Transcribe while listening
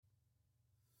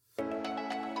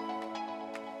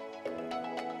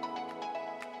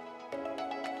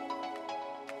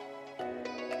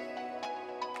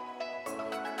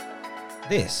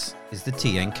This is the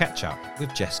TN Catch-Up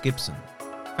with Jess Gibson,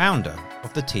 founder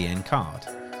of the TN Card,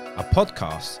 a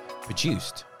podcast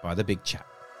produced by The Big Chap.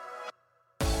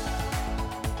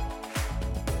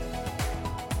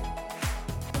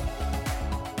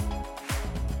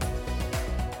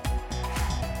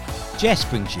 Jess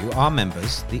brings you, our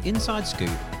members, the inside scoop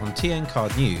on TN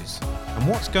Card news and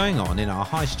what's going on in our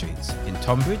high streets in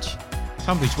Tonbridge,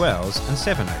 Tunbridge Wells and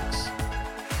Sevenoaks.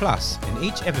 Plus, in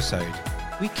each episode,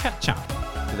 we catch up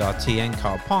with our TN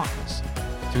Card partners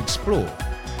to explore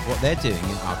what they're doing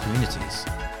in our communities.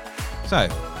 So,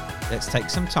 let's take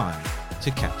some time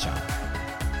to catch up.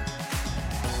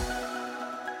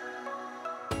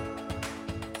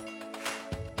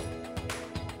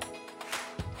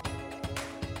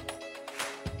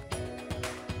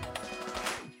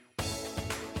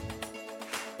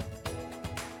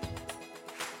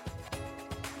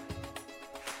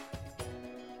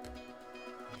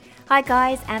 Hi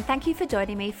guys, and thank you for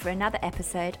joining me for another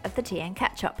episode of the TN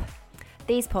Catch-Up.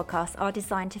 These podcasts are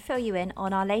designed to fill you in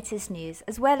on our latest news,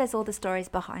 as well as all the stories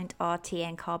behind our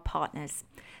TN Card partners.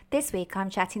 This week I'm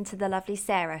chatting to the lovely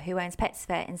Sarah, who owns Pets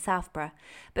Fair in Southborough.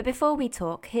 But before we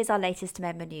talk, here's our latest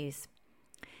member news.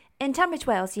 In Tunbridge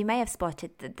Wells, you may have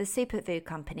spotted that the superfood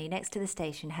company next to the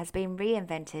station has been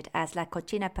reinvented as La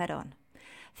Cocina Perón.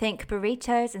 Think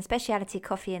burritos and specialty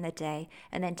coffee in the day,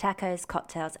 and then tacos,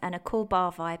 cocktails and a cool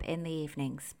bar vibe in the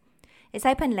evenings. It's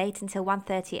open late until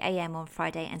 1:30am on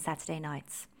Friday and Saturday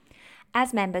nights.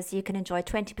 As members, you can enjoy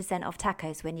 20% off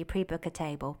tacos when you pre-book a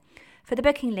table. For the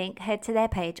booking link, head to their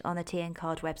page on the TN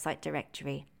Card website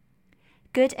directory.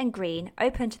 Good and Green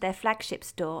opened their flagship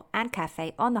store and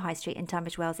cafe on the High Street in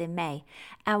Tunbridge Wells in May.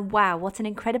 And wow, what an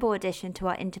incredible addition to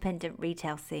our independent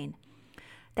retail scene.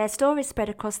 Their store is spread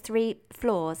across 3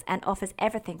 floors and offers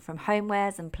everything from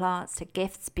homewares and plants to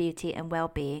gifts, beauty and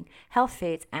well-being, health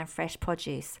foods and fresh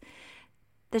produce.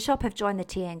 The shop have joined the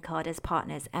TN Card as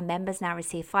partners, and members now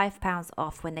receive £5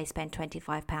 off when they spend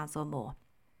 £25 or more.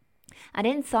 And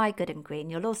inside Good and Green,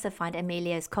 you'll also find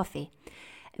Emilio's Coffee.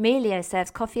 Emilio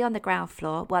serves coffee on the ground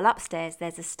floor, while upstairs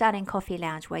there's a stunning coffee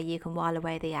lounge where you can while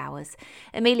away the hours.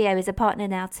 Emilio is a partner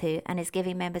now too, and is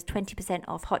giving members 20%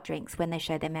 off hot drinks when they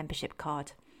show their membership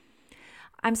card.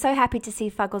 I'm so happy to see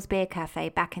Fuggles Beer Cafe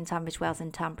back in Tunbridge Wells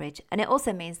and Tunbridge, and it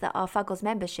also means that our Fuggles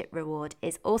membership reward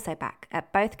is also back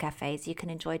at both cafes. You can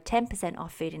enjoy 10%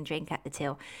 off food and drink at the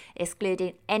till,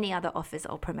 excluding any other offers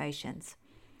or promotions.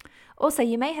 Also,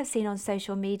 you may have seen on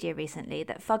social media recently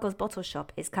that Fuggles Bottle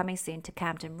Shop is coming soon to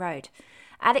Camden Road.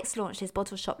 Alex launched his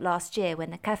bottle shop last year when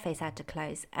the cafes had to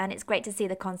close, and it's great to see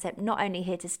the concept not only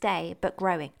here to stay, but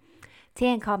growing.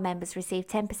 TN Card members receive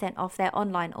 10% off their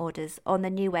online orders on the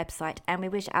new website, and we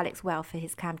wish Alex well for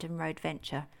his Camden Road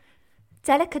venture.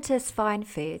 Delicatus Fine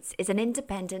Foods is an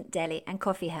independent deli and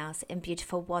coffee house in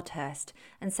beautiful Wadhurst,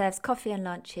 and serves coffee and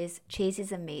lunches,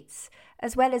 cheeses and meats,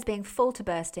 as well as being full to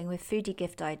bursting with foodie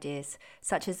gift ideas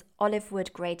such as olive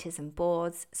wood graters and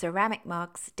boards, ceramic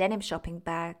mugs, denim shopping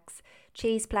bags,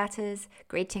 cheese platters,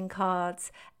 greeting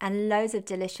cards and loads of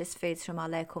delicious foods from our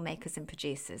local makers and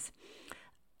producers.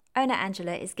 Owner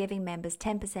Angela is giving members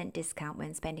 10% discount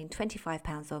when spending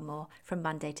 £25 or more from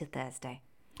Monday to Thursday.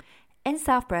 In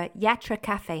Southborough, Yatra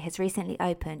Cafe has recently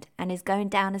opened and is going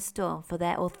down a storm for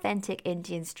their authentic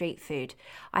Indian street food.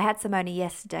 I had some only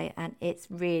yesterday and it's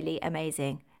really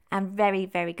amazing, and very,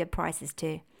 very good prices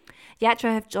too.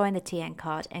 Yatra have joined the TN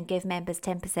Card and give members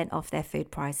 10% off their food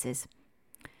prices.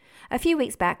 A few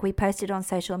weeks back, we posted on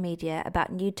social media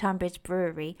about New Tunbridge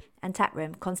Brewery and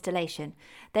Taproom Constellation.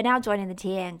 They're now joining the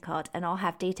TN Card, and I'll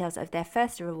have details of their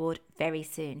first reward very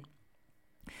soon.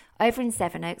 Over in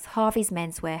Sevenoaks, Harvey's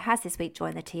Menswear has this week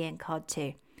joined the TN Card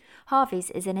too. Harvey's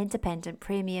is an independent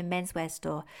premium menswear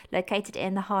store located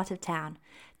in the heart of town.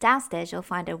 Downstairs you'll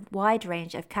find a wide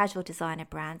range of casual designer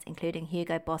brands including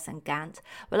Hugo Boss and Gant,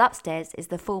 while upstairs is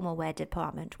the formal wear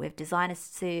department with designer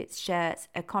suits, shirts,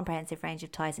 a comprehensive range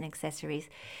of ties and accessories.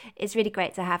 It's really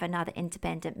great to have another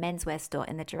independent menswear store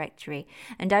in the directory,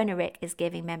 and owner Rick is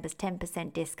giving members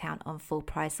 10% discount on full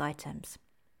price items.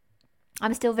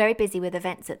 I'm still very busy with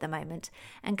events at the moment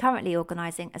and currently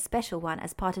organising a special one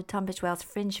as part of Tunbridge Wells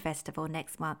Fringe Festival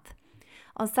next month.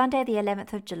 On Sunday the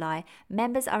 11th of July,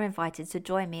 members are invited to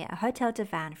join me at Hotel de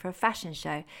Van for a fashion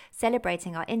show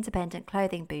celebrating our independent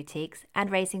clothing boutiques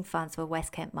and raising funds for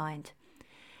West Kent Mind.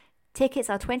 Tickets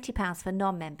are £20 for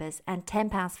non-members and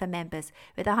 £10 for members,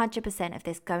 with 100% of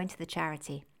this going to the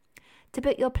charity. To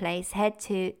book your place, head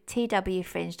to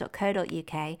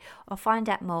twfringe.co.uk or find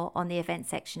out more on the event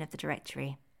section of the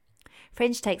directory.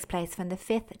 Fringe takes place from the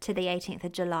 5th to the 18th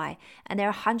of July, and there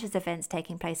are hundreds of events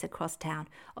taking place across town,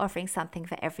 offering something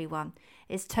for everyone.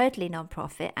 It's totally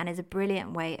non-profit and is a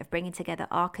brilliant way of bringing together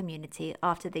our community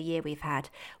after the year we've had,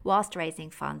 whilst raising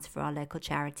funds for our local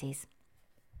charities.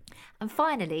 And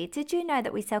finally, did you know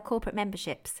that we sell corporate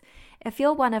memberships? If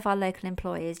you're one of our local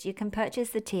employers, you can purchase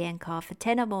the TN card for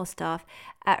 10 or more staff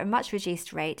at a much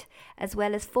reduced rate, as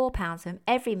well as £4 from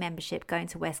every membership going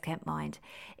to West Kent Mind.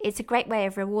 It's a great way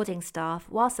of rewarding staff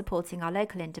while supporting our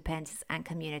local independents and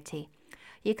community.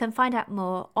 You can find out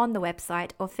more on the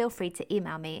website or feel free to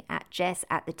email me at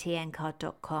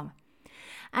jess@thetncard.com.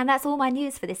 And that's all my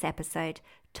news for this episode.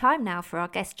 Time now for our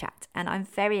guest chat, and I'm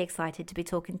very excited to be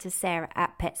talking to Sarah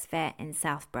at Pets Fair in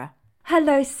Southborough.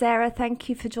 Hello, Sarah. Thank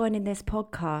you for joining this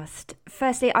podcast.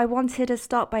 Firstly, I wanted to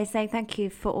start by saying thank you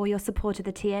for all your support of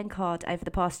the TN card over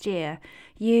the past year.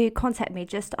 You contacted me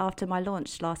just after my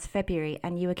launch last February,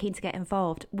 and you were keen to get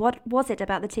involved. What was it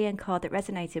about the TN card that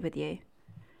resonated with you?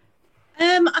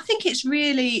 I think it's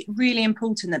really, really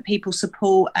important that people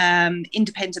support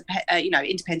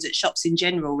independent shops in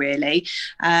general, really.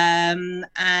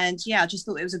 And yeah, I just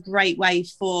thought it was a great way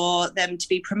for them to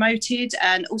be promoted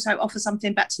and also offer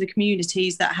something back to the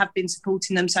communities that have been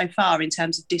supporting them so far in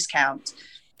terms of discount.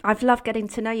 I've loved getting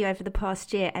to know you over the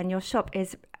past year, and your shop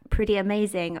is pretty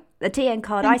amazing. The TN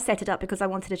card, I set it up because I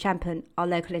wanted to champion our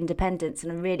local independents,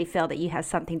 and I really feel that you have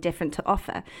something different to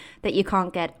offer that you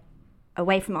can't get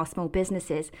away from our small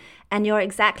businesses, and you're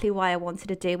exactly why I wanted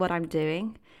to do what I'm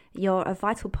doing. You're a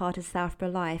vital part of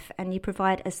Southborough life, and you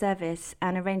provide a service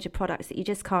and a range of products that you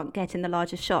just can't get in the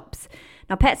larger shops.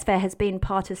 Now, Pets Fair has been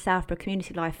part of Southborough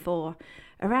community life for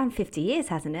around 50 years,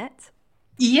 hasn't it?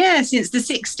 Yeah, since the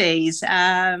 60s.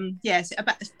 Yes,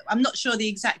 I'm not sure the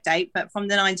exact date, but from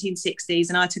the 1960s,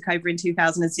 and I took over in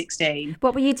 2016.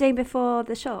 What were you doing before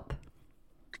the shop?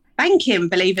 Banking,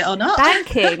 believe it or not.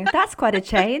 Banking? That's quite a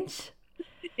change.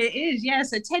 It is, yeah.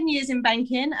 So 10 years in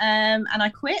banking, and I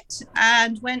quit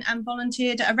and went and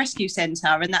volunteered at a rescue centre,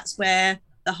 and that's where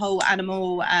the whole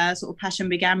animal sort of passion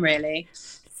began, really.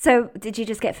 So did you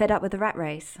just get fed up with the rat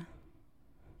race?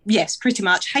 Yes, pretty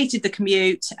much. Hated the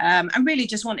commute, and really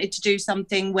just wanted to do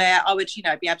something where I would, be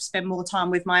able to spend more time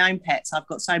with my own pets. I've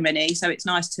got so many, so it's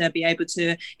nice to be able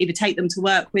to either take them to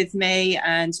work with me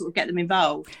and sort of get them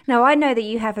involved. Now, I know that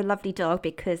you have a lovely dog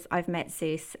because I've met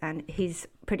Zeus, and he's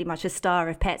pretty much a star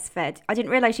of Pets Fair. I didn't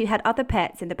realise you had other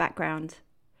pets in the background.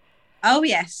 Oh,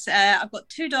 yes. I've got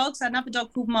 2 dogs, another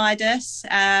dog called Midas.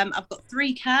 I've got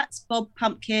 3 cats, Bob,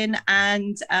 Pumpkin,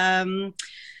 and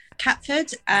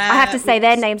Catford. I have to say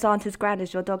their names aren't as grand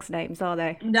as your dog's names, are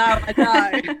they? No, I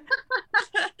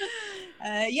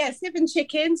know. 7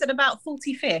 chickens and about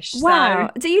 40 fish.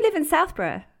 Wow. So. Do you live in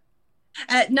Southborough?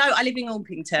 No, I live in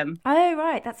Orpington. Oh,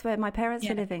 right. That's where my parents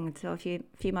were living until a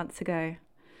few months ago.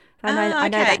 I know Okay.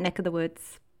 that neck of the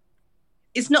woods.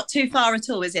 It's not too far at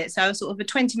all, is it? So sort of a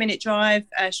 20-minute drive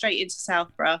straight into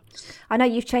Southborough. I know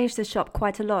you've changed the shop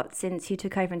quite a lot since you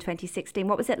took over in 2016.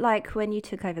 What was it like when you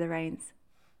took over the reins?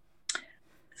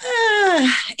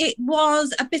 It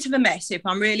was a bit of a mess, if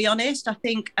I'm really honest. I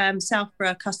think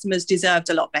Southborough customers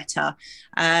deserved a lot better.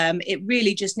 It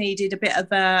really just needed a bit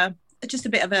of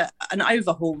an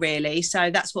overhaul, really.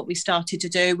 So that's what we started to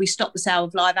do. We stopped the sale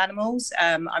of live animals.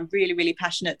 I'm really, really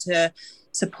passionate to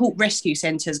support rescue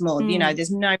centres more.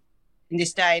 There's no in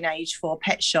this day and age for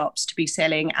pet shops to be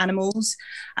selling animals.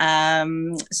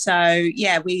 So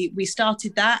yeah, we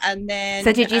started that, and then.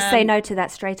 So did you say no to that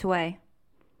straight away?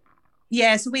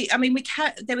 Yeah, so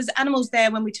there was animals there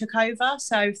when we took over.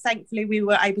 So thankfully we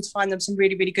were able to find them some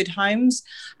really, really good homes.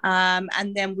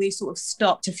 And then we sort of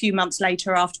stopped a few months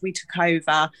later after we took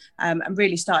over, and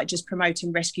really started just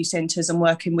promoting rescue centres and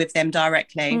working with them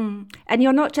directly. And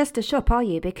you're not just a shop, are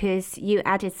you? Because you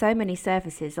added so many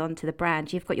services onto the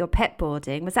brand. You've got your pet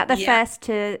boarding. Was that the first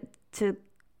to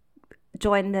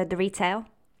join the retail?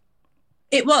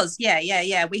 It was,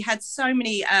 yeah. We had so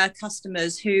many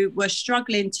customers who were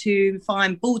struggling to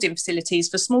find boarding facilities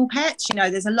for small pets.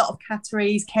 There's a lot of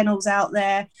catteries, kennels out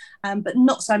there, but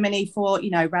not so many for,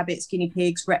 rabbits, guinea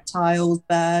pigs, reptiles,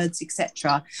 birds,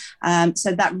 etc.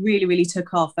 So that really, really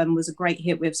took off and was a great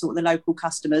hit with sort of the local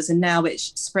customers. And now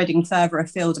it's spreading further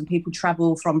afield, and people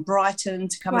travel from Brighton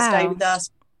to come and stay with us.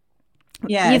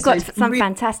 Yeah, you've got some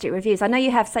fantastic reviews. I know you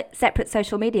have separate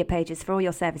social media pages for all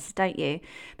your services, don't you?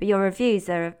 But your reviews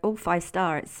are all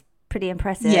 5-star. It's pretty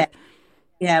impressive.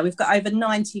 Yeah, we've got over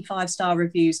 90 5-star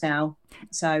reviews now.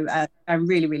 So going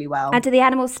really, really well. And do the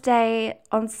animals stay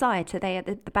on site? Are they at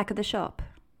the back of the shop?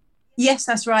 Yes,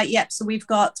 that's right. Yep. So we've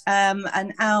got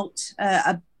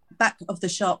a back of the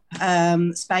shop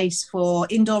space for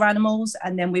indoor animals,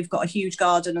 and then we've got a huge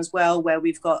garden as well where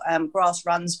we've got grass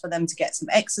runs for them to get some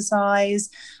exercise.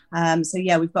 So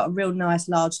yeah, we've got a real nice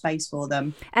large space for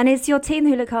them. And is your team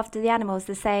who look after the animals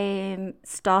the same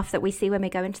staff that we see when we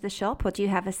go into the shop, or do you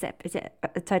have is it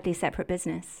a totally separate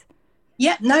business?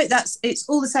 Yeah, no, it's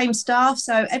all the same staff.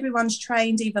 So everyone's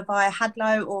trained either via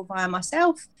Hadlow or via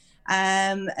myself.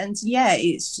 And yeah,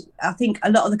 I think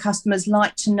a lot of the customers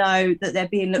like to know that they're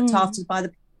being looked after by the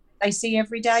people they see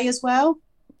every day as well.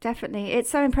 Definitely. It's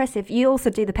so impressive. You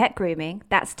also do the pet grooming.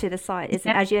 That's to the side, isn't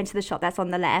it? As you enter the shop, that's on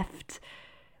the left.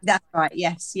 That's right.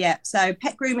 Yes. Yeah. So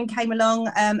pet grooming came along.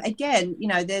 Again,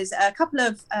 there's a couple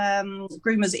of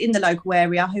groomers in the local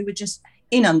area who were just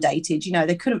inundated.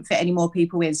 They couldn't fit any more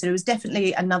people in. So there was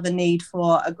definitely another need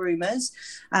for groomers.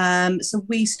 So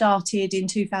we started in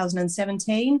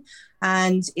 2017,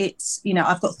 and it's,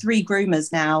 I've got 3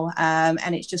 groomers now,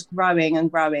 and it's just growing and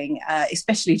growing,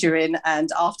 especially during and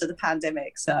after the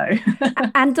pandemic. So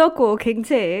and dog walking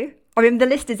too. I mean, the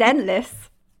list is endless.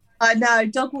 I know,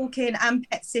 dog walking and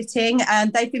pet sitting,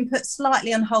 and they've been put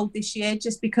slightly on hold this year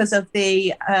just because of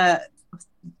the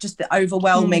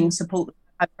overwhelming support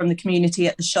from the community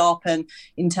at the shop and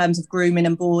in terms of grooming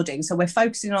and boarding. So we're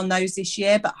focusing on those this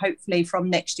year, but hopefully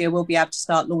from next year we'll be able to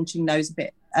start launching those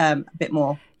a bit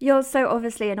more. You're so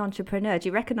obviously an entrepreneur. Do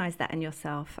you recognise that in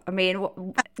yourself? I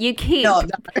mean, you keep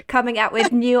coming out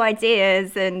with new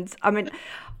ideas, and I mean,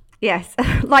 yes,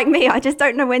 like me, I just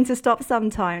don't know when to stop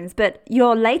sometimes. But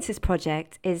your latest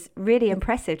project is really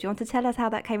impressive. Do you want to tell us how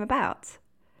that came about?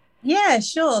 Yeah,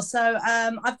 sure. So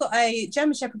I've got a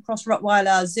German Shepherd Cross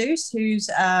Rottweiler, Zeus, who's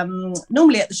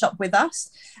normally at the shop with us.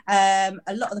 A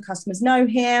lot of the customers know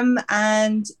him,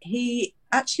 and he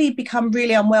actually become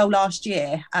really unwell last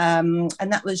year, and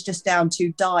that was just down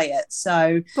to diet.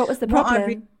 So what was the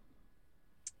problem?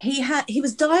 He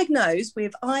was diagnosed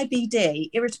with IBD,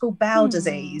 irritable bowel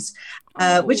disease,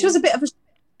 which was a bit of a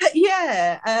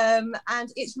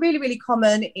and it's really, really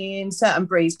common in certain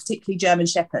breeds, particularly German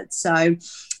Shepherds. So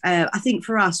I think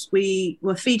for us, we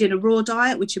were feeding a raw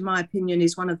diet, which in my opinion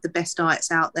is one of the best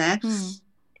diets out there.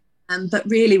 But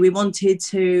really, we wanted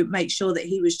to make sure that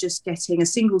he was just getting a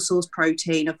single source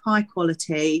protein of high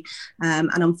quality.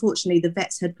 And unfortunately, the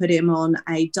vets had put him on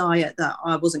a diet that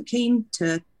I wasn't keen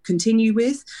to continue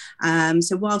with.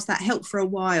 So whilst that helped for a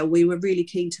while, we were really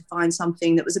keen to find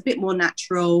something that was a bit more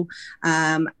natural,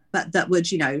 but that would,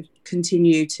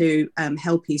 continue to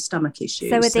help his stomach issues.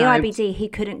 So with the IBD, he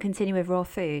couldn't continue with raw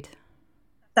food?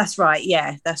 That's right.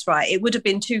 Yeah, that's right. It would have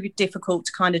been too difficult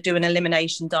to kind of do an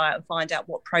elimination diet and find out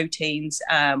what proteins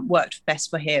worked best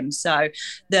for him. So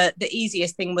the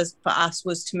easiest thing was for us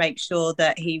was to make sure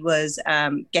that he was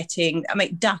getting,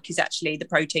 duck is actually the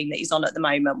protein that he's on at the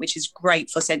moment, which is great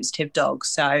for sensitive dogs.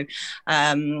 So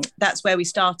that's where we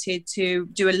started to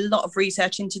do a lot of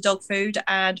research into dog food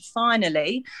and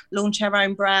finally launch our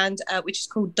own brand, which is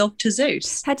called Dr.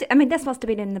 Zeus. This must have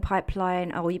been in the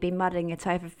pipeline, or you've been muddling it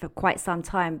over for quite some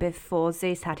time before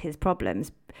Zeus had his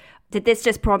problems. Did this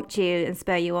just prompt you and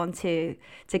spur you on to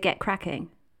get cracking?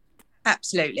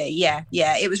 Absolutely, yeah.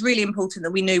 It was really important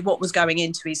that we knew what was going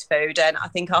into his food, and I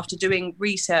think after doing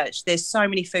research, there's so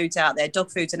many foods out there.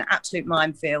 Dog food's an absolute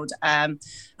minefield, and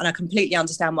I completely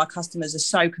understand why customers are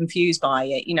so confused by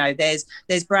it.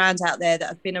 There's brands out there that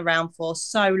have been around for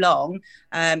so long,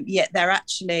 yet they're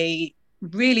actually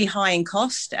really high in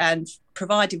cost and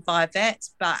provided by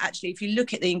vets, but actually if you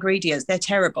look at the ingredients, they're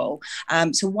terrible.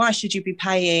 So why should you be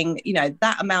paying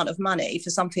that amount of money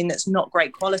for something that's not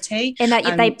great quality? In that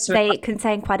they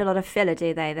contain quite a lot of filler,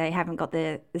 do they haven't got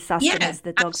the sustenance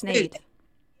the dogs need.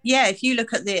 Yeah, if you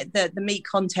look at the meat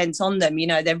contents on them,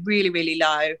 they're really, really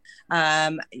low.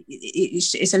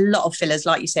 It's a lot of fillers,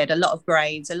 like you said, a lot of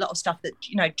grains, a lot of stuff that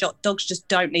dogs just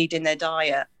don't need in their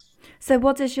diet. So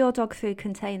what does your dog food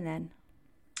contain then?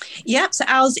 Yeah, so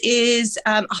ours is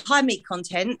a high meat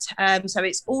content. So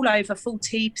it's all over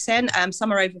 40%.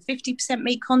 Some are over 50%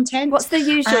 meat content. What's the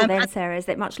usual then, Sarah? Is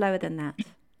it much lower than that?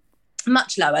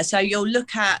 Much lower. So you'll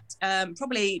look at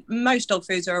probably most dog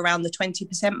foods are around the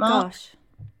 20% mark. Gosh.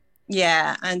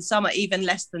 Yeah, and some are even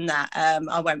less than that.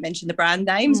 I won't mention the brand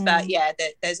names, but yeah,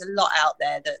 there's a lot out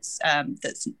there that's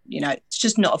it's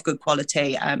just not of good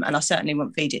quality, and I certainly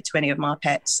wouldn't feed it to any of my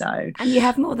pets. So, and you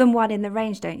have more than one in the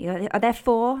range, don't you? Are there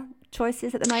 4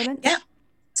 choices at the moment? Yeah.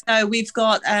 So we've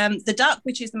got the duck,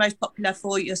 which is the most popular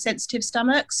for your sensitive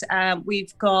stomachs.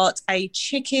 We've got a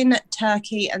chicken,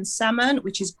 turkey, and salmon,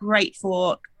 which is great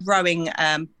for growing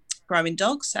growing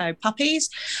dogs, so puppies.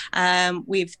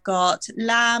 We've got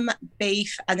lamb,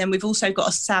 beef, and then we've also got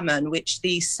a salmon, which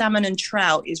the salmon and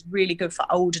trout is really good for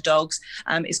older dogs.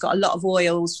 It's got a lot of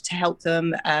oils to help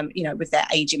them, with their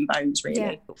aging bones, really.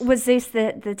 Yeah. Was Zeus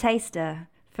the taster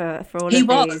for all He of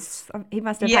was. these? He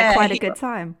must have had quite a good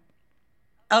time.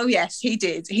 Oh, yes, he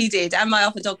did. And my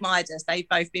other dog, Midas, they've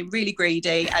both been really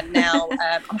greedy. And now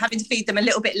I'm having to feed them a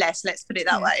little bit less, let's put it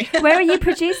that way. Where are you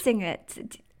producing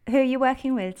it? Who are you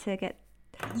working with to get?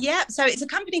 Yeah, so it's a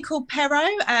company called Pero.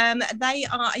 They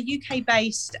are a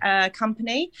UK-based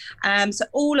company. So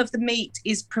all of the meat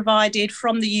is provided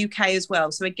from the UK as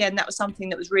well. So again, that was something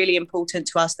that was really important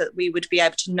to us, that we would be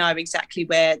able to know exactly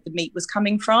where the meat was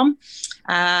coming from.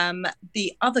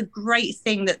 The other great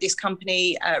thing that this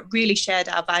company really shared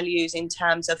our values in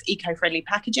terms of eco-friendly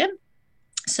packaging.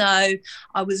 So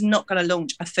I was not going to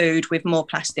launch a food with more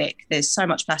plastic. There's so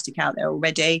much plastic out there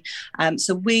already.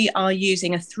 So we are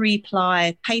using a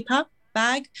 3-ply paper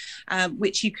bag,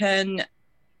 which you can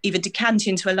either decant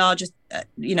into a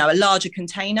larger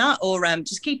container, or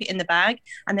just keep it in the bag.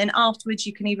 And then afterwards,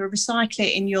 you can either recycle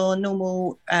it in your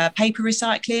normal paper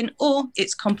recycling, or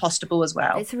it's compostable as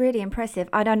well. It's really impressive.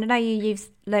 I don't know, you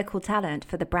use local talent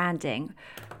for the branding.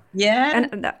 Yeah.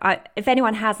 And if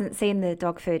anyone hasn't seen the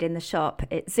dog food in the shop,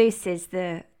 Zeus is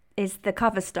the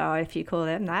cover star, if you call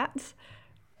him that.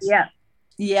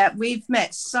 Yeah, we've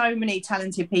met so many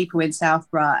talented people in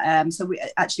Southborough. So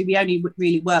we only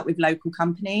really work with local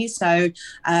companies. So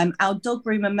our dog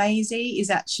groomer Maisie is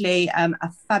actually a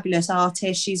fabulous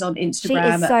artist. She's on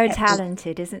Instagram. She is so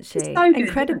talented, isn't she? So good,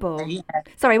 incredible. Yeah.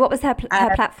 Sorry, what was her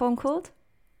platform called?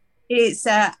 It's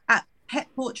at Pet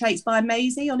Portraits by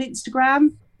Maisie on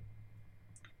Instagram.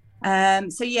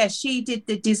 She did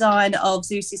the design of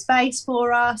Zeus's face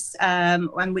for us,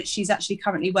 and which she's actually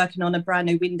currently working on a brand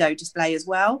new window display as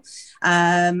well.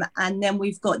 And then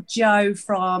we've got Jo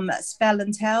from Spell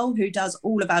and Tell, who does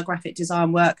all of our graphic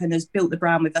design work and has built the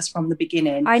brand with us from the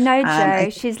beginning. I know Jo,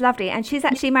 she's lovely, and she's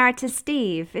actually married to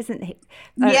Steve, isn't he?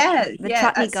 The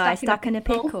chutney guy stuck in a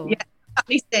pickle. Yeah,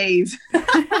 chutney Steve.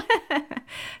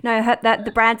 No,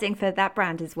 the branding for that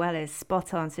brand as well is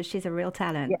spot on. So she's a real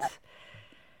talent. Yeah.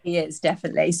 He is,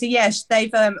 definitely. So yes,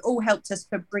 they've all helped us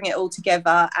to bring it all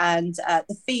together, and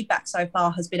the feedback so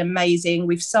far has been amazing.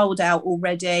 We've sold out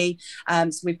already,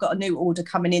 so we've got a new order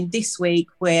coming in this week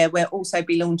where we'll also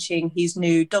be launching his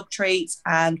new dog treats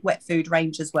and wet food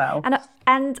range as well.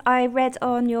 And I read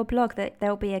on your blog that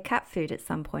there'll be a cat food at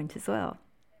some point as well.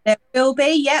 There will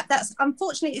be, yeah. That's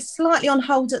unfortunately it's slightly on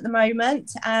hold at the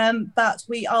moment, but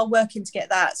we are working to get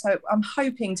that. So I'm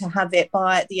hoping to have it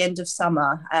by the end of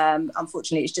summer.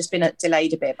 Unfortunately, it's just been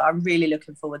delayed a bit, but I'm really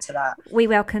looking forward to that. We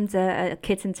welcomed a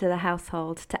kitten to the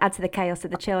household to add to the chaos of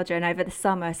the children over the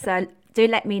summer. So do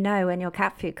let me know when your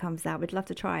cat food comes out. We'd love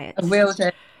to try it. I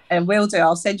will do.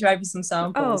 I'll send you over some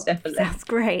samples, definitely. Sounds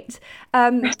great.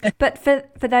 But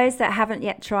for those that haven't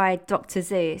yet tried Dr.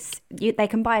 Zeus, they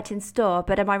can buy it in store.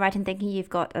 But am I right in thinking you've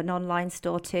got an online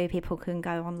store too? People can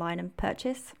go online and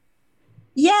purchase?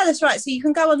 Yeah, that's right. So you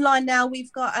can go online now.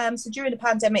 We've got so during the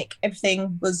pandemic,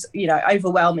 everything was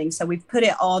overwhelming. So we've put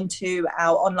it on to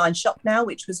our online shop now,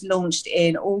 which was launched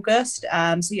in August.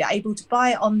 So you're able to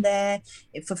buy it on there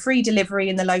for free delivery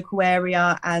in the local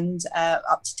area and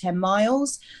up to 10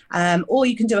 miles. Or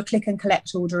you can do a click and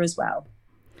collect order as well.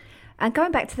 And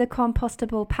going back to the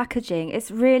compostable packaging,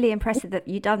 it's really impressive that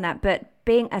you've done that. But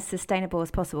being as sustainable as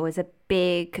possible is a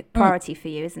big priority for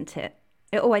you, isn't it?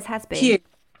 It always has been. Huge.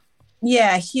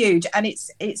 Yeah, huge. And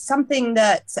it's something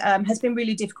that has been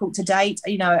really difficult to date.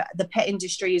 The pet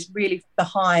industry is really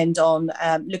behind on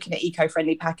looking at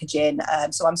eco-friendly packaging.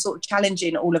 So I'm sort of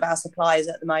challenging all of our suppliers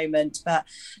at the moment. But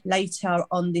later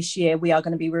on this year, we are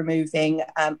going to be removing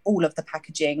all of the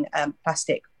packaging,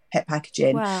 plastic pet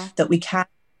packaging that we can.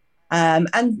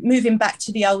 And moving back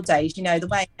to the old days, the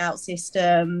weighing out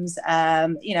systems,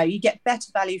 you get better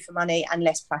value for money and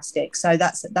less plastic. So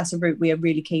that's a route we are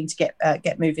really keen to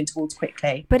get moving towards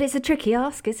quickly. But it's a tricky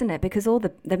ask, isn't it? Because all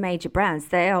the major brands,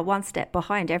 they are one step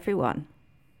behind everyone.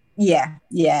 Yeah,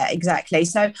 exactly.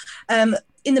 So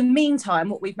in the meantime,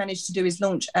 what we've managed to do is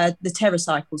launch the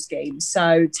TerraCycle scheme.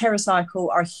 So TerraCycle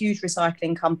are a huge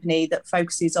recycling company that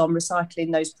focuses on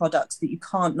recycling those products that you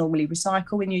can't normally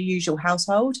recycle in your usual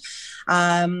household.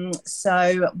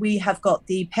 So we have got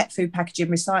the pet food packaging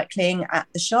recycling at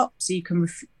the shop. So you can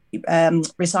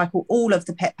recycle all of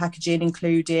the pet packaging,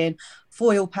 including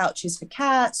foil pouches for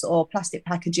cats or plastic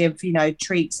packaging for,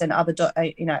 treats and other,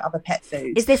 other pet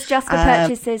foods. Is this just for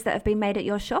purchases that have been made at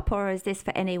your shop, or is this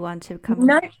for anyone to come?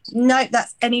 No,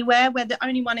 that's anywhere. We're the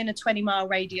only one in a 20-mile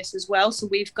radius as well. So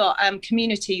we've got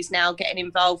communities now getting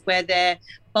involved where they're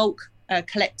bulk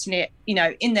collecting it,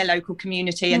 in their local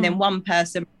community, and then one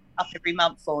person up every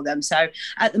month for them. So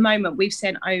at the moment, we've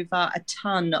sent over a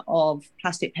ton of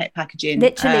plastic pet packaging.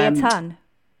 Literally a ton.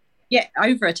 Yeah,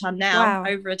 over a ton now. Wow.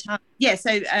 Over a ton. Yeah,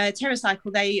 so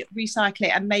TerraCycle, they recycle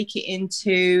it and make it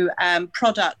into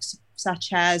products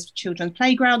such as children's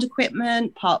playground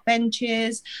equipment, park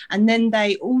benches, and then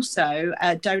they also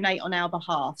donate on our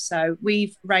behalf. So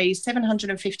we've raised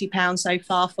 £750 so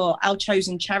far for our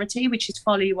chosen charity, which is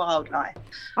Folly Wildlife.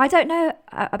 I don't know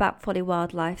about Folly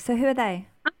Wildlife. So who are they?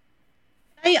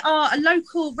 They are a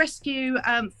local rescue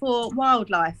for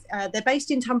wildlife. They're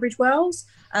based in Tunbridge Wells,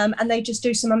 and they just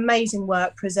do some amazing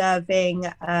work preserving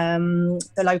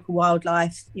the local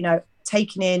wildlife,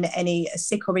 taking in any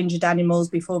sick or injured animals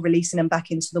before releasing them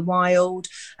back into the wild.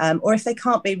 Or if they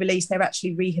can't be released, they're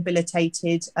actually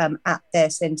rehabilitated at their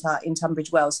centre in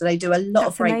Tunbridge Wells. So they do a lot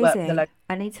of great work for the local.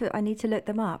 I need to look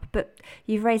them up. But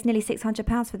you've raised nearly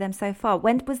 £600 for them so far.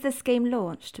 When was the scheme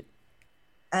launched?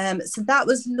 So that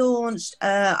was launched,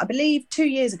 I believe, 2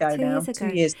 years ago now. 2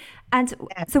 years. And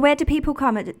so where do people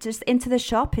come? Just into the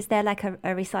shop? Is there like a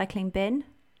recycling bin?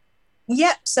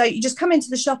 Yep. So you just come into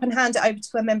the shop and hand it over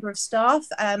to a member of staff.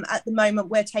 At the moment,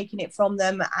 we're taking it from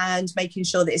them and making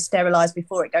sure that it's sterilised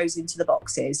before it goes into the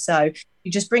boxes. So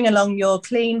you just bring along your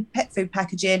clean pet food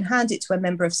packaging, hand it to a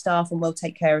member of staff, and we'll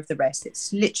take care of the rest.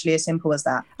 It's literally as simple as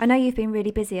that. I know you've been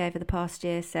really busy over the past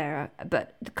year, Sarah,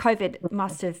 but COVID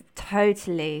must have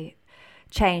totally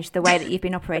changed the way that you've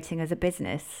been operating as a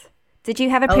business. Did you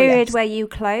have a period where you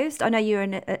closed? I know you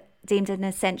were deemed an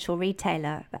essential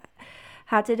retailer.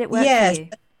 How did it work for you?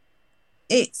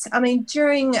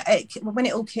 During when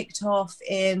it all kicked off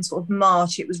in sort of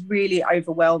March, it was really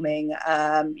overwhelming.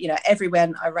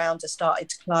 Everywhere around us started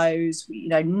to close.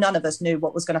 None of us knew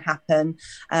what was going to happen.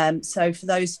 So for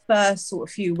those first sort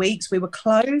of few weeks, we were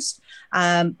closed.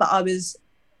 But I was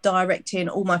directing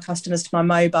all my customers to my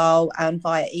mobile and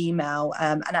via email.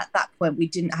 And at that point, we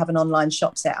didn't have an online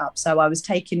shop set up. So I was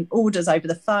taking orders over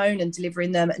the phone and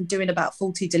delivering them and doing about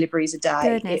 40 deliveries a day.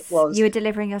 Goodness, it was you were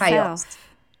delivering yourself. Chaos.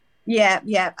 Yeah.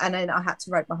 And then I had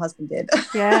to rope my husband in.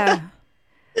 Yeah.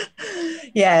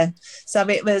 Yeah. So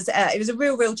it was a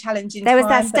real challenging There was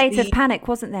that state of panic,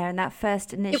 wasn't there, in that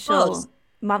first initial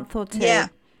month or two? Yeah.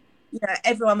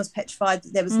 Everyone was petrified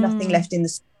that there was nothing left in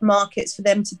the markets for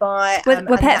them to buy.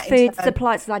 Were pet food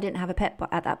supplies, I didn't have a pet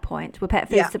at that point, were pet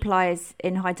food supplies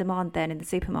in high demand then in the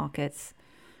supermarkets?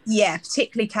 Yeah,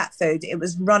 particularly cat food. It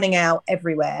was running out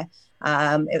everywhere.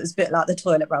 It was a bit like the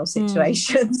toilet roll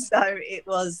situation. So it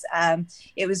was,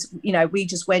 we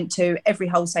just went to every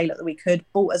wholesaler that we could,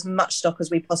 bought as much stock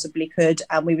as we possibly could,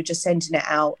 and we were just sending it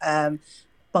out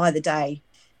by the day.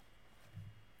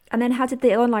 And then how did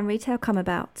the online retail come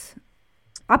about?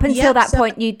 Up until that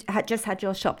point, you had just had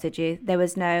your shop, did you? There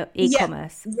was no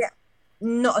e-commerce? Yeah.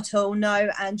 Not at all,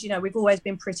 no. And, we've always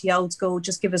been pretty old school.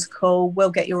 Just give us a call. We'll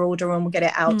get your order and we'll get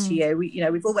it out to you.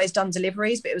 We've always done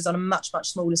deliveries, but it was on a much, much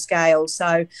smaller scale.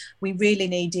 So we really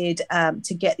needed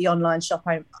to get the online shop,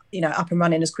 up and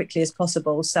running as quickly as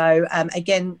possible. So,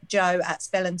 again, Joe at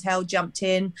Spell and Tell jumped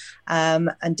in and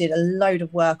did a load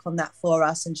of work on that for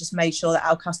us and just made sure that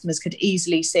our customers could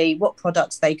easily see what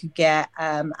products they could get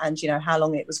and, how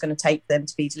long it was going to take them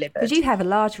to be delivered. Did you have a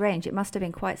large range? It must have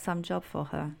been quite some job for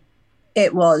her.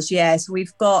 It was, yes.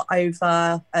 We've got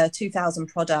over 2,000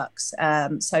 products.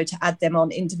 So to add them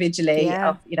on individually,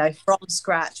 from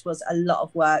scratch was a lot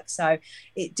of work. So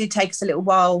it did take us a little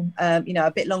while,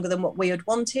 a bit longer than what we had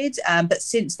wanted. But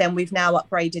since then, we've now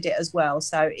upgraded it as well.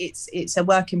 So it's a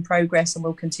work in progress, and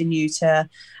we'll continue to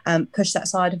push that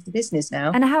side of the business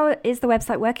now. And how is the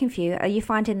website working for you? Are you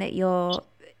finding that you're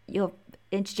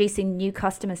introducing new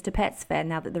customers to Pets Fair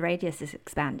now that the radius is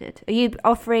expanded? Are you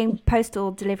offering postal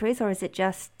deliveries, or is it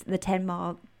just the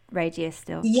 10-mile radius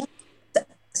still? Yeah.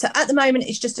 So at the moment,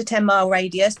 it's just a 10-mile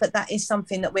radius, but that is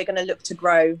something that we're going to look to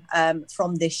grow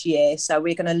from this year. So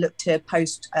we're going to look to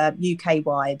post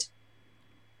UK-wide.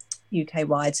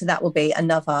 So that will be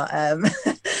another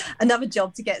another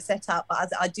job to get set up.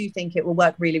 But I do think it will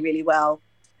work really, really well.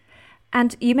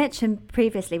 And you mentioned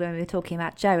previously when we were talking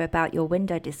about Joe about your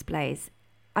window displays.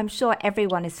 I'm sure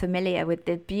everyone is familiar with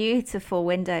the beautiful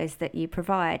windows that you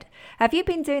provide. Have you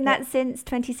been doing that since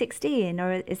 2016,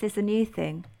 or is this a new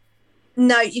thing?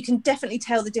 No, you can definitely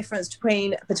tell the difference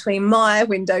between my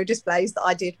window displays that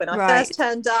I did when I first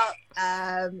turned up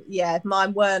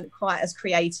Mine weren't quite as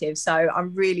creative. So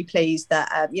I'm really pleased that,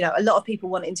 a lot of people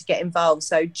wanting to get involved.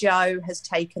 So Jo has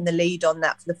taken the lead on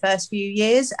that for the first few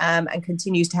years, and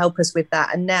continues to help us with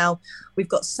that. And now we've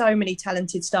got so many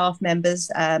talented staff members.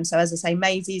 So as I say,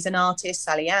 Maisie's an artist,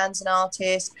 Sally Ann's an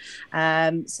artist.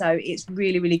 So it's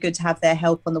really, really good to have their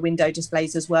help on the window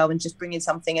displays as well, and just bringing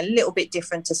something a little bit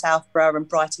different to Southborough and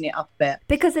brighten it up a bit.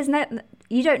 Because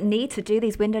you don't need to do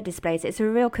these window displays. It's a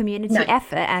real community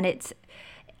effort, and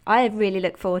I really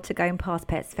look forward to going past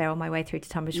Pets Fair on my way through to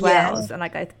Tunbridge Wells, and I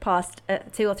go past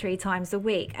 2 or 3 times a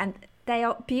week, and they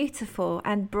are beautiful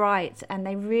and bright, and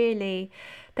they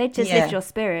just lift your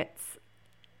spirits.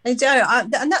 They do,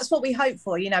 and that's what we hope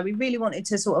for. We really wanted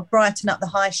to sort of brighten up the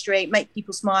high street, make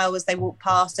people smile as they walk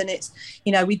past. And it's,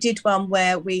 we did one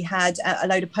where we had a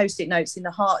load of Post-it notes in the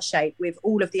heart shape with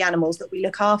all of the animals that we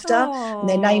look after and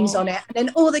their names on it. And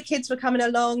then all the kids were coming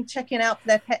along, checking out for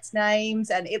their pets'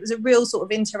 names. And it was a real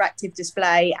sort of interactive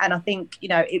display. And I think,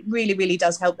 it really, really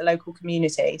does help the local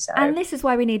community. So. And this is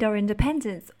why we need our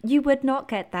independence. You would not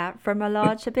get that from a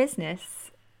larger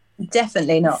business.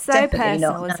 Definitely not. So Definitely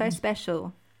personal not. and so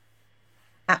special.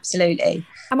 Absolutely.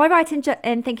 Am I right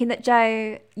in thinking that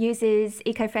Jo uses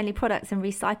eco-friendly products and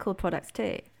recycled products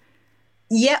too?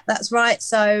 Yeah, that's right.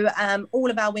 So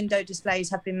all of our window displays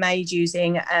have been made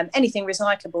using anything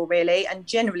recyclable, really, and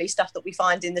generally stuff that we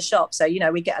find in the shop. So,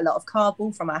 we get a lot of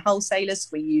cardboard from our wholesalers.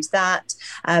 We use that,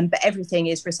 but everything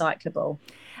is recyclable.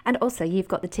 And also, you've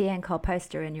got the TN Card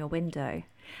poster in your window.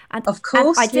 And, of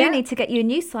course, and I do need to get you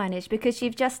new signage, because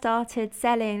you've just started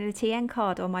selling the TN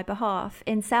Card on my behalf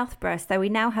in Southborough. So we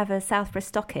now have a Southborough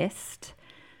stockist.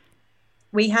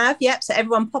 We have, yep. So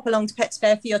everyone pop along to Pets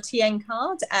Fair for your TN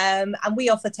card, and we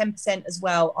offer 10% as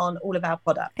well on all of our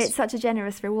products. It's such a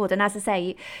generous reward. And as I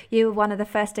say, you were one of the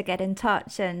first to get in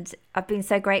touch, and I've been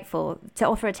so grateful to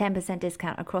offer a 10%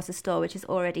 discount across a store, which is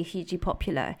already hugely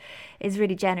popular. It's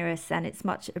really generous and it's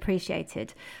much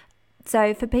appreciated.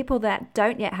 So for people that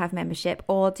don't yet have membership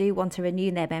or do want to renew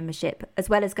their membership, as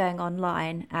well as going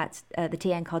online at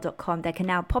thetncard.com, they can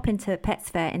now pop into Pets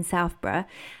Fair in Southborough.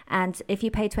 And if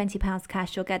you pay £20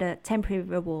 cash, you'll get a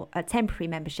temporary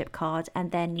membership card,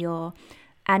 and then your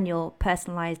annual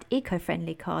personalised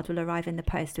eco-friendly card will arrive in the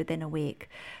post within a week.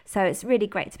 So it's really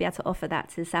great to be able to offer that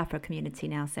to the Southborough community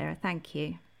now, Sarah. Thank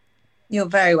you. You're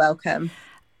very welcome.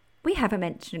 We haven't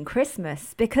mentioned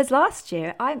Christmas, because last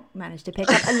year I managed to pick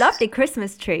up a lovely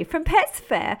Christmas tree from Pets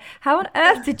Fair. How on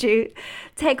earth did you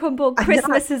take on board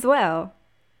Christmas as well?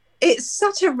 It's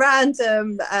such a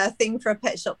random thing for a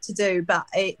pet shop to do, but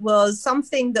it was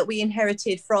something that we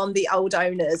inherited from the old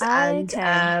owners.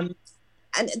 Okay.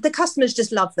 And the customers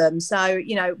just love them. So,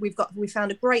 we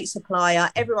found a great supplier.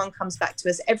 Everyone comes back to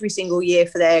us every single year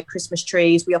for their Christmas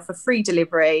trees. We offer free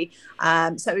delivery.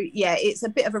 It's a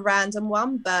bit of a random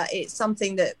one, but it's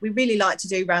something that we really like to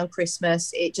do around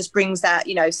Christmas. It just brings that,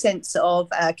 sense of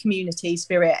community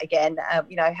spirit again,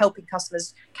 helping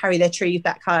customers carry their trees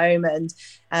back home and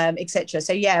etc.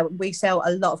 So, we sell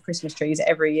a lot of Christmas trees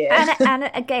every year. And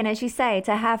again, as you say,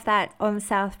 to have that on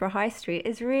Southborough High Street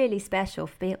is really special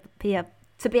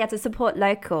to be able to support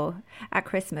local at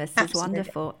Christmas. Absolutely. Is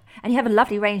wonderful. And you have a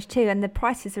lovely range too, and the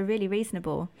prices are really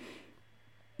reasonable.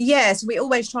 Yes, we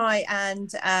always try and,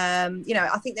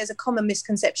 I think there's a common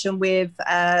misconception with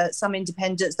some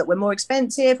independents that we're more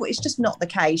expensive. Well, it's just not the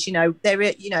case.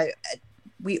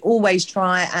 We always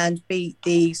try and beat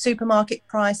the supermarket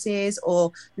prices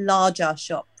or larger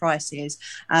shop prices.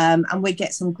 And we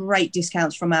get some great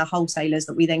discounts from our wholesalers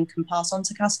that we then can pass on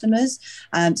to customers.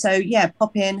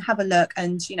 Pop in, have a look.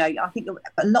 And, I think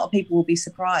a lot of people will be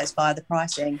surprised by the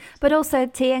pricing. But also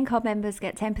TN Card members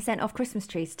get 10% off Christmas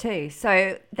trees too.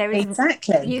 So there is...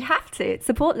 Exactly. You have to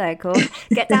support local,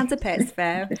 get down to Pets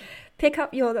Fair, pick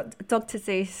up your Dr.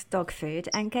 Zeus dog food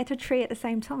and get a tree at the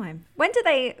same time. When do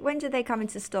they come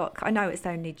into stock? I know it's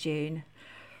only June.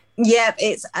 Yeah,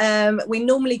 it's we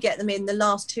normally get them in the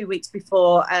last 2 weeks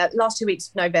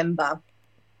of November.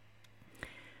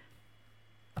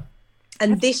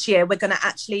 And this year we're going to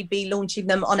actually be launching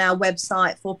them on our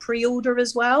website for pre-order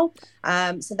as well.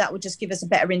 So that will just give us a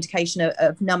better indication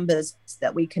of numbers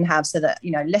that we can have, so that,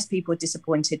 less people are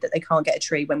disappointed that they can't get a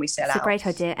tree when we sell out. It's a great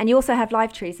idea. And you also have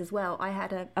live trees as well. I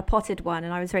had a potted one,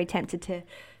 and I was very tempted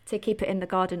to keep it in the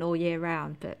garden all year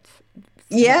round, but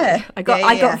I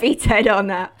got vetoed on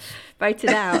that, voted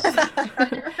out.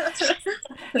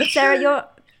 Sarah,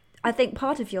 I think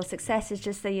part of your success is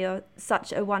just that you're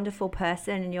such a wonderful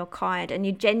person, and you're kind, and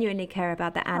you genuinely care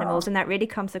about the animals, and that really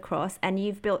comes across, and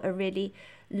you've built a really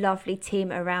lovely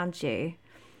team around you.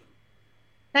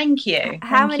 Thank you.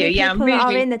 How many people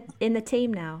are in the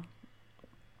team now?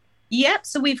 Yep,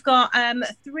 so we've got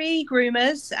 3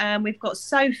 groomers. We've got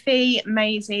Sophie,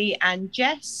 Maisie and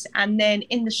Jess. And then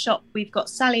in the shop, we've got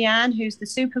Sally Ann, who's the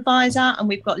supervisor, and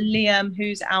we've got Liam,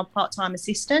 who's our part-time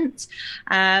assistant.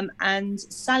 And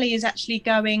Sally is actually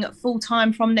going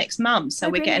full-time from next month. So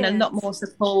we're getting a lot more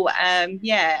support. And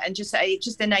just it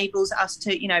just enables us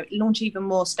to, launch even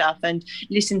more stuff and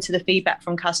listen to the feedback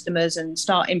from customers and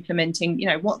start implementing,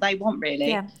 what they want really.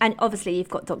 Yeah, and obviously you've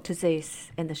got Dr.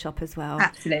 Zeus in the shop as well.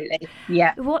 Absolutely.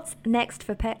 Yeah. What's next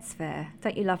for Pets Fair?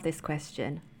 Don't you love this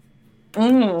question?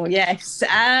 Oh, yes.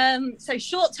 So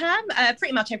short term,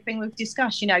 pretty much everything we've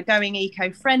discussed, going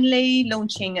eco-friendly,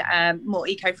 launching more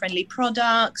eco-friendly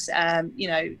products,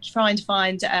 trying to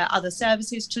find other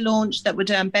services to launch that would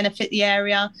benefit the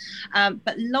area.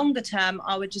 But longer term,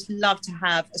 I would just love to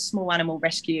have a small animal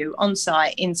rescue on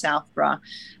site in Southborough,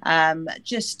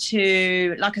 just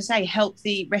to, like I say, help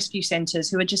the rescue centres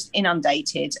who are just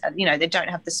inundated. They don't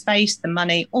have the space, the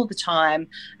money, or the time.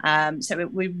 So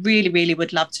we really, really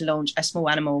would love to launch a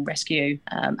small animal rescue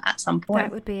at some point.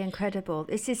 That would be incredible.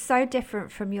 This is so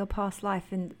different from your past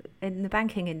life in the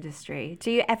banking industry. Do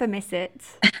you ever miss it?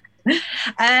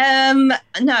 No,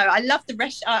 I love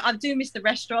I do miss the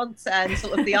restaurants and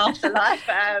sort of the afterlife.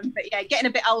 But yeah, getting a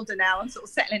bit older now, I'm sort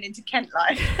of settling into Kent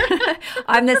life.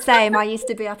 I'm the same. I used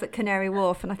to be up at Canary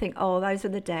Wharf and I think, those are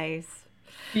the days.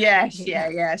 Yes,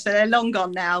 yeah. So they're long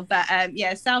gone now. But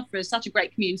Southborough is such a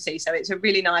great community. So it's a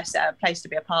really nice place to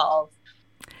be a part of.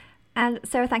 And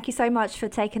Sarah, thank you so much for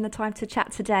taking the time to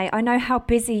chat today. I know how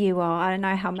busy you are. I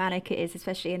know how manic it is,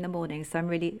 especially in the morning. So I'm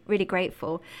really, really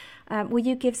grateful. Will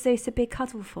you give Zeus a big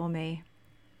cuddle for me?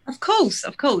 Of course,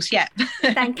 yeah.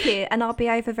 Thank you. And I'll be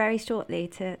over very shortly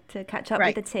to catch up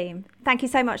with the team. Thank you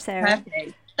so much, Sarah.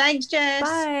 Perfect. Thanks, Jess.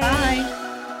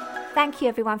 Bye. Thank you,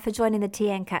 everyone, for joining the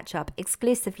TN Catch-Up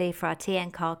exclusively for our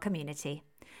TN Car community.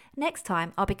 Next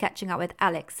time, I'll be catching up with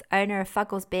Alex, owner of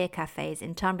Fuggles Beer Cafes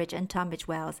in Tunbridge and Tunbridge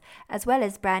Wells, as well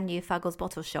as brand new Fuggles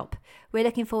Bottle Shop. We're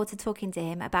looking forward to talking to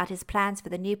him about his plans for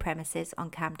the new premises on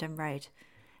Camden Road.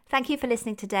 Thank you for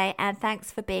listening today, and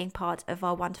thanks for being part of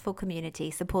our wonderful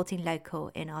community supporting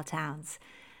local in our towns.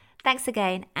 Thanks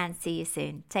again, and see you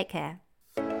soon. Take care.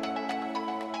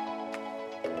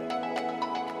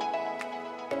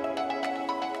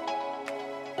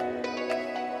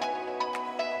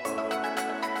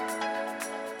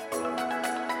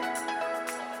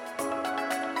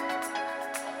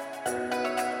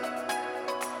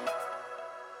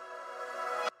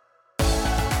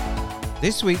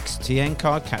 This week's TN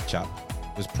Card Catch-Up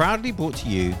was proudly brought to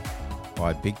you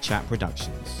by Big Chat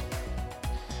Productions.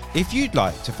 If you'd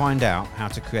like to find out how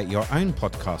to create your own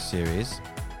podcast series,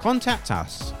 contact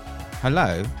us.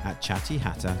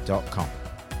 hello@chattyhatter.com.